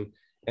to us.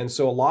 And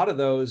so a lot of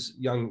those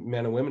young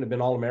men and women have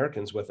been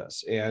All-Americans with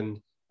us and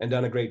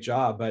done a great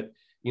job. But,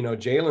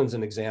 Jalen's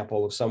an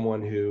example of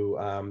someone who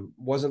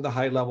wasn't the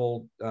high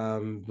level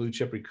blue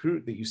chip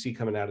recruit that you see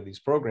coming out of these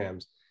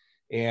programs.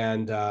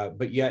 And,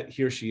 but yet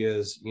here she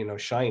is,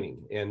 shining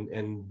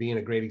and being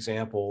a great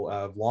example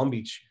of Long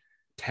Beach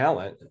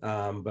talent,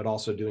 but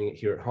also doing it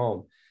here at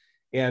home.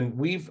 And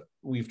we've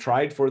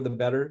tried for the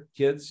better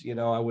kids.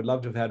 I would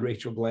love to have had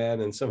Rachel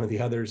Glenn and some of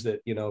the others that,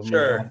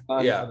 sure.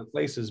 Other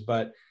places,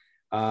 but,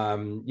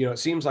 it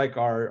seems like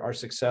our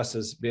success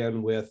has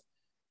been with,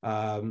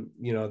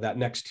 that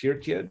next tier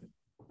kid.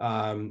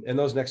 And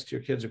those next tier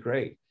kids are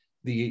great.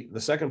 The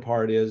second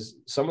part is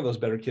some of those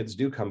better kids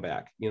do come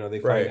back.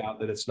 They find out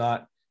that it's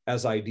not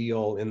as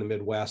ideal in the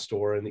Midwest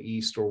or in the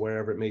East or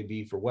wherever it may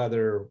be for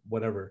weather or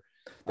whatever.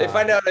 They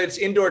find out it's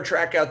indoor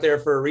track out there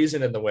for a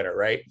reason in the winter,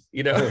 right?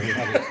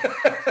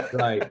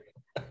 Right.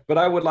 But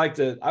I would like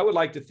to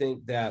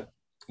think that,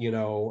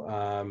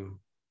 the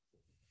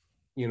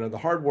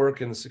hard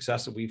work and the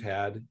success that we've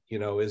had,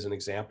 is an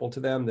example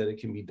to them that it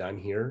can be done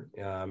here.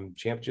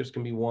 Championships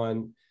can be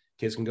won.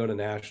 Kids can go to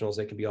nationals.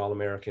 They can be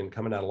All-American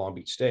coming out of Long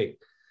Beach State.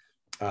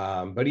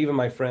 But even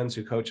my friends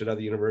who coach at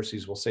other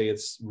universities will say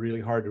it's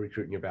really hard to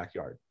recruit in your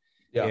backyard.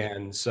 Yeah.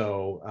 And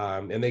so,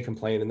 and they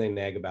complain and they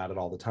nag about it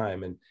all the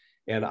time.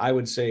 And I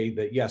would say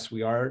that, yes,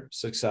 we are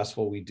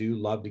successful. We do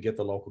love to get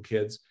the local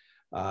kids.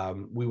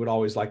 We would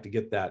always like to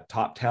get that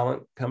top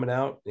talent coming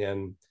out.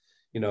 And,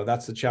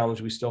 that's the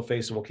challenge we still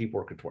face and we'll keep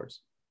working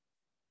towards.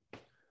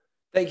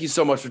 Thank you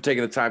so much for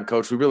taking the time,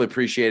 Coach. We really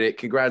appreciate it.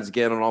 Congrats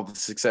again on all the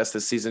success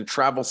this season.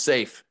 Travel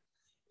safe.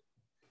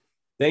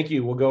 Thank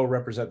you. We'll go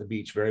represent the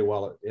beach very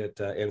well at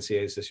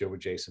NCAAs this year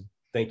with Jason.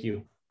 Thank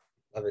you.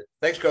 Love it.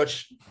 Thanks,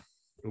 Coach.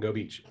 And go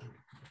beach.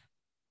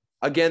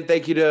 Again,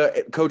 thank you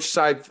to Coach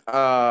Sythe.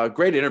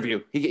 Great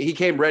interview. He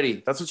came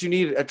ready. That's what you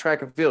need at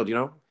track and field,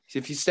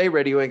 If you stay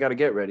ready, you ain't got to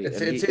get ready. It's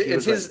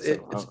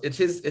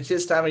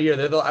his time of year.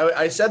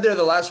 I said they're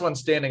the last one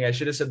standing. I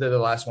should have said they're the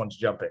last ones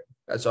jumping.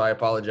 So I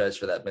apologize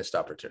for that missed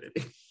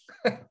opportunity.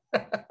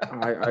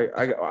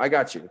 I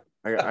got you.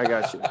 I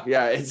got you.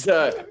 Yeah, it's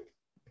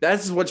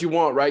that's what you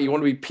want, right? You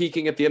want to be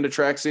peaking at the end of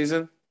track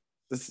season.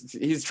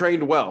 He's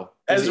trained well.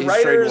 As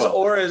writers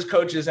or as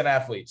coaches and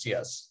athletes,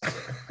 yes.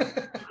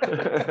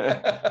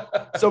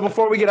 So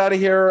before we get out of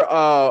here,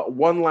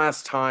 one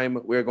last time,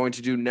 we're going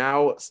to do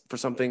now for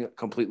something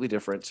completely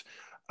different.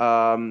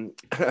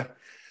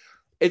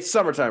 It's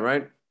summertime,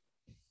 right?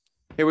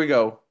 Here we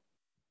go.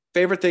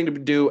 Favorite thing to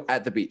do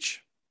at the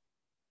beach?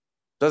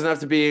 Doesn't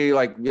have to be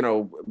like,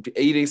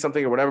 eating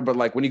something or whatever, but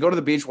like when you go to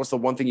the beach, what's the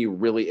one thing you're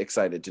really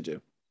excited to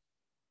do?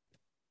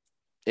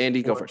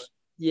 Andy, go first.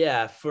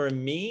 Yeah, for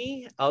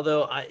me,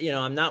 although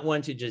I'm not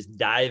one to just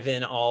dive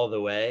in all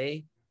the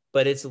way,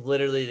 but it's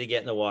literally to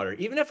get in the water.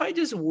 Even if I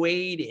just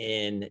wade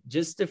in,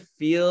 just to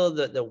feel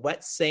the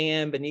wet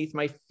sand beneath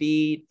my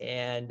feet,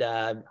 and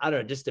I don't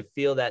know, just to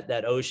feel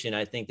that ocean.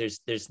 I think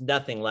there's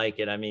nothing like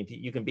it. I mean,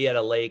 you can be at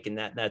a lake and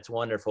that's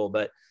wonderful,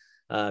 but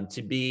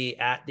to be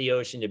at the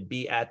ocean, to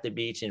be at the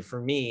beach, and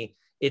for me,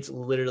 it's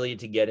literally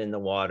to get in the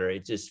water.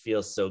 It just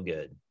feels so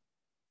good.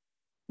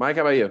 Mike,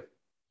 how about you?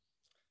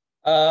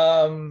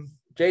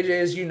 JJ,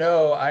 as you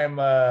know, I'm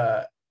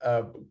a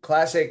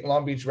classic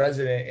Long Beach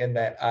resident in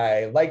that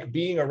I like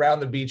being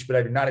around the beach, but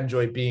I do not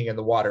enjoy being in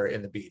the water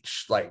in the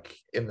beach, like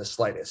in the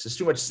slightest. It's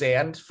too much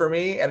sand for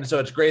me. And so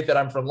it's great that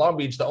I'm from Long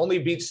Beach, the only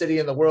beach city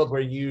in the world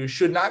where you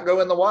should not go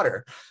in the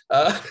water.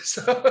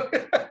 So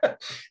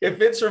it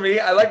fits for me.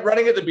 I like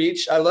running at the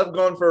beach. I love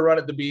going for a run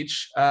at the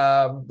beach.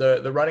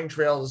 The running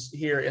trails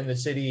here in the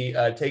city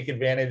take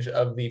advantage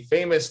of the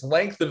famous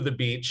length of the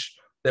beach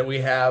that we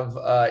have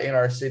in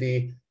our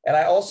city. And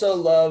I also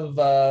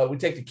love, we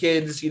take the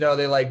kids,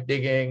 they like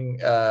digging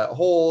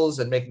holes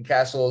and making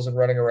castles and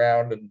running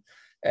around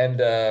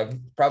and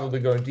probably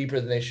going deeper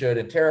than they should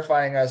and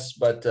terrifying us.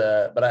 But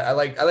I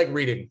like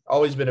reading.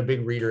 Always been a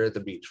big reader at the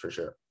beach for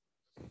sure.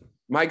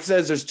 Mike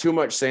says there's too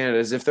much sand.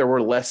 As if there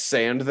were less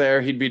sand there,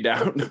 he'd be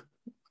down.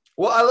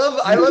 Well,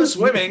 I love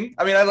swimming.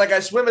 I mean, I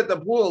swim at the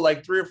pool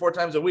like 3 or 4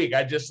 times a week.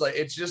 I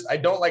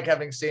don't like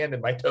having sand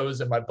in my toes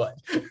and my butt.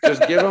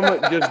 Just give him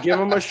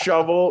a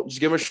shovel.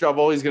 Just give him a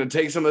shovel. He's going to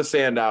take some of the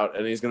sand out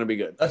and he's going to be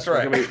good. That's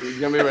right. He's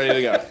going to be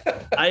ready to go.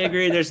 I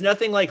agree. There's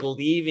nothing like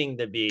leaving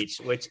the beach,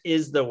 which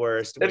is the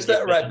worst. It's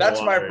that right.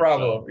 That's my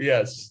problem. So.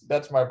 Yes,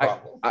 that's my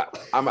problem.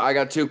 I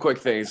got 2 quick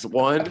things.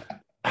 One,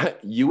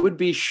 you would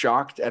be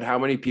shocked at how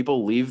many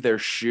people leave their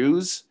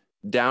shoes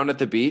down at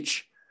the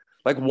beach.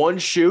 Like one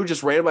shoe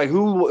just random, like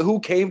who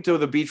came to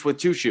the beach with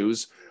 2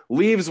 shoes,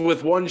 leaves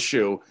with 1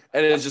 shoe,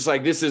 and it's just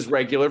like, this is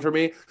regular for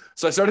me.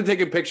 So I started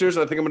taking pictures,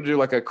 and I think I'm going to do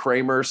like a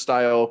Kramer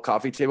style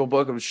coffee table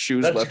book of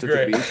shoes left at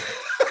the beach.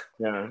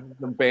 Yeah,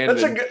 abandoned.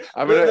 That's a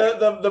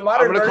good. The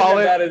modern version of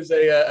that is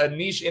a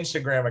niche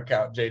Instagram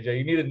account, JJ.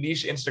 You need a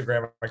niche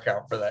Instagram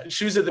account for that.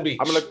 Shoes at the beach.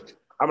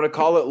 I'm gonna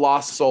call it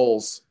Lost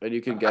Souls, and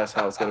you can guess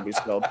how it's going to be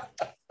spelled.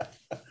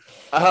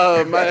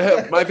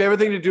 My favorite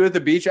thing to do at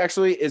the beach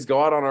actually is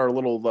go out on our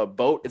little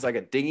boat. It's like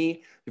a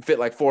dinghy. You fit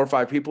like 4 or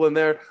 5 people in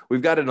there.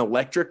 We've got an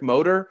electric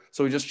motor,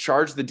 so we just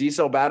charge the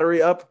diesel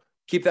battery up,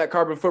 keep that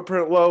carbon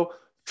footprint low,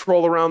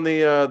 troll around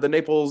the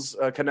Naples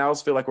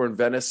canals, feel like we're in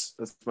Venice.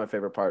 That's my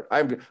favorite part.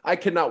 I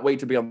cannot wait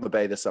to be on the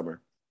bay this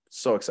summer.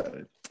 So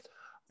excited.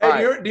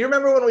 Hey, do you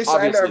remember when we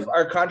signed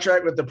our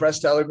contract with the Press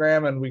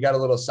Telegram and we got a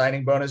little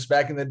signing bonus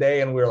back in the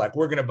day, and we were like,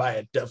 we're going to buy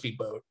a Duffy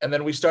boat. And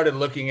then we started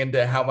looking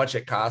into how much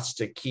it costs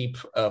to keep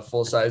a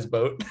full-size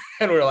boat.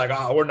 And we were like,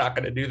 oh, we're not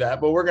going to do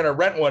that, but we're going to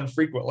rent one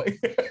frequently.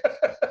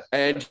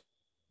 and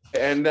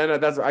then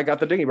I got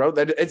the dinghy, bro.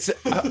 It's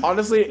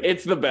honestly,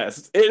 it's the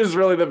best. It is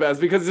really the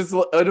best because it's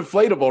an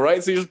inflatable,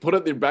 right? So you just put it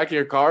in the back of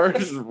your car,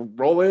 just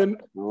roll in,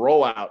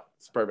 roll out.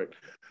 It's perfect.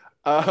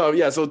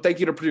 So thank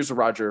you to producer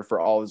Roger for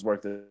all his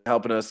work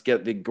helping us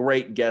get the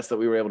great guests that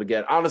we were able to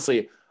get.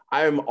 Honestly,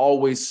 I am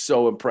always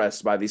so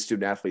impressed by these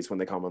student athletes when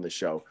they come on this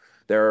show.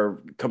 They're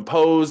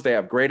composed. They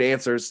have great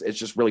answers. It's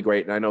just really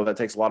great. And I know that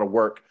takes a lot of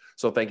work.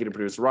 So thank you to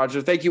producer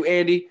Roger. Thank you,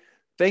 Andy.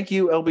 Thank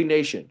you, LB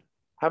Nation.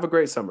 Have a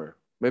great summer.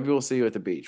 Maybe we'll see you at the beach.